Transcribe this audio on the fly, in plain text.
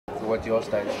what's your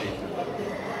style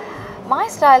statement? My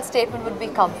style statement would be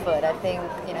comfort. I think,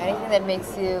 you know, anything that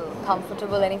makes you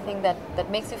comfortable, anything that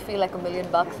makes you feel like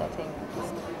 $1,000,000, I think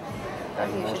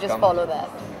you should just follow that.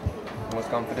 Most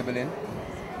comfortable in?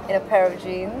 In a pair of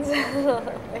jeans.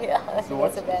 Yeah, So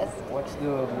that's the best. What's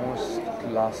the most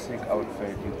classic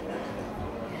outfit you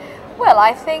think? Well,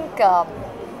 I think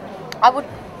I would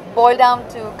boil down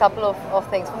to a couple of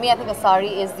things. For me, I think a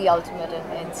sari is the ultimate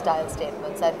in style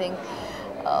statements. I think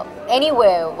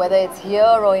anywhere, whether it's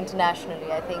here or internationally,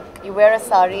 I think you wear a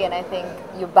sari and I think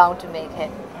you're bound to make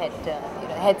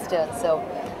heads turn. So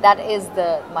that is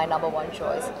my number one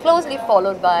choice. Closely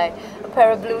followed by a pair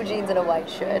of blue jeans and a white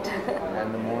shirt.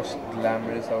 And the most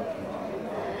glamorous outfit?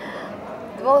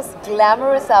 The most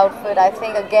glamorous outfit, I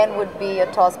think, again, would be a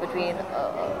toss between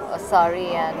a sari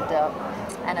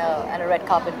and a red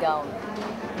carpet gown.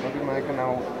 Okay, Malaika,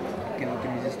 now can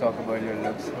you just talk about your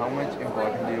looks? How much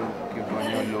importance do you give on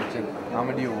your looks, and how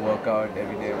much do you work out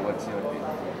every day? What's your day?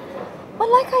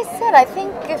 Well, like I said, I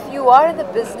think if you are in the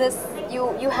business,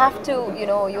 you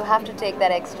have to take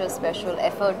that extra special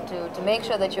effort to make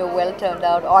sure that you're well turned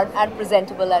out and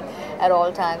presentable at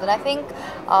all times. And I think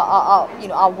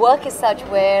our work is such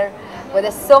where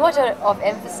there's so much of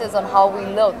emphasis on how we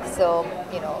look. So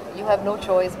you have no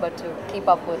choice but to keep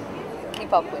up with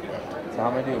it. So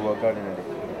how much do you work out in a day?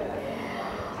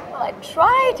 Well, I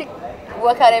try to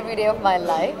work out every day of my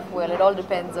life. Well, it all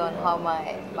depends on how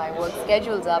my work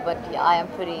schedules are, but yeah,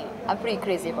 I'm pretty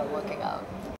crazy about working out.